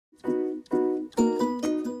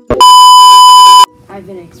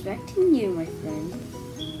you, my friend.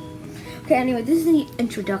 Okay, anyway, this is the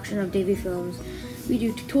introduction of Davey Films. We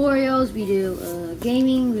do tutorials, we do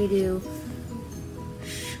gaming, we do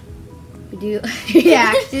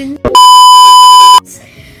reactions.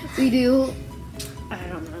 We do, I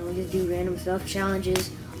don't know, we just do random stuff,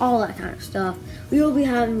 challenges, all that kind of stuff. We will be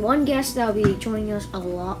having one guest that will be joining us a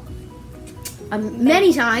lot,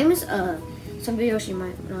 many times. Some videos she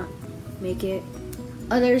might not make it,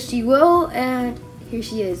 others she will, and here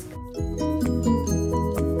she is.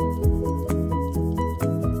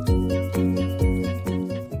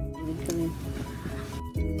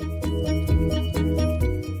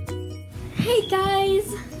 Hey guys!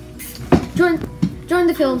 Join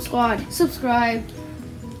the film squad. Subscribe.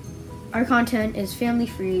 Our content is family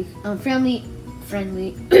friendly.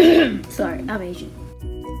 Sorry, I'm Asian.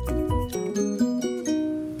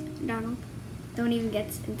 Donald, don't even get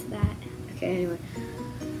into that. Okay, anyway.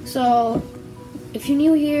 So, if you're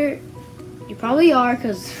new here, you probably are,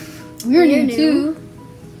 because we're new too.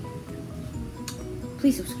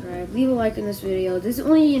 Please subscribe. Leave a like in this video. This is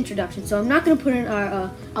only the introduction, so I'm not going to put in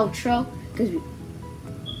our outro, because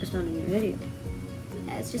it's not in your video.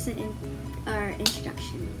 It's just our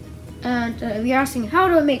introduction. And if you're asking how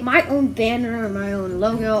do I make my own banner or my own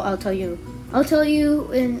logo, I'll tell you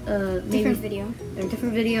in maybe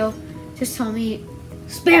different video. Just tell me,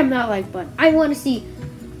 spam that like button. I want to see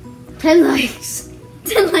 10 likes.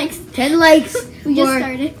 10 likes. 10 likes. We just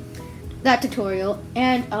started that tutorial,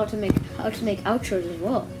 and how to make outros as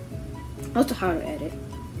well. Also how to edit.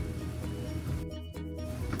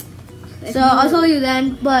 So I'll tell you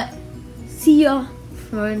then, but see ya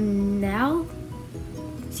for now.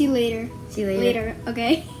 See you later. See you later.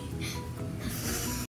 Okay.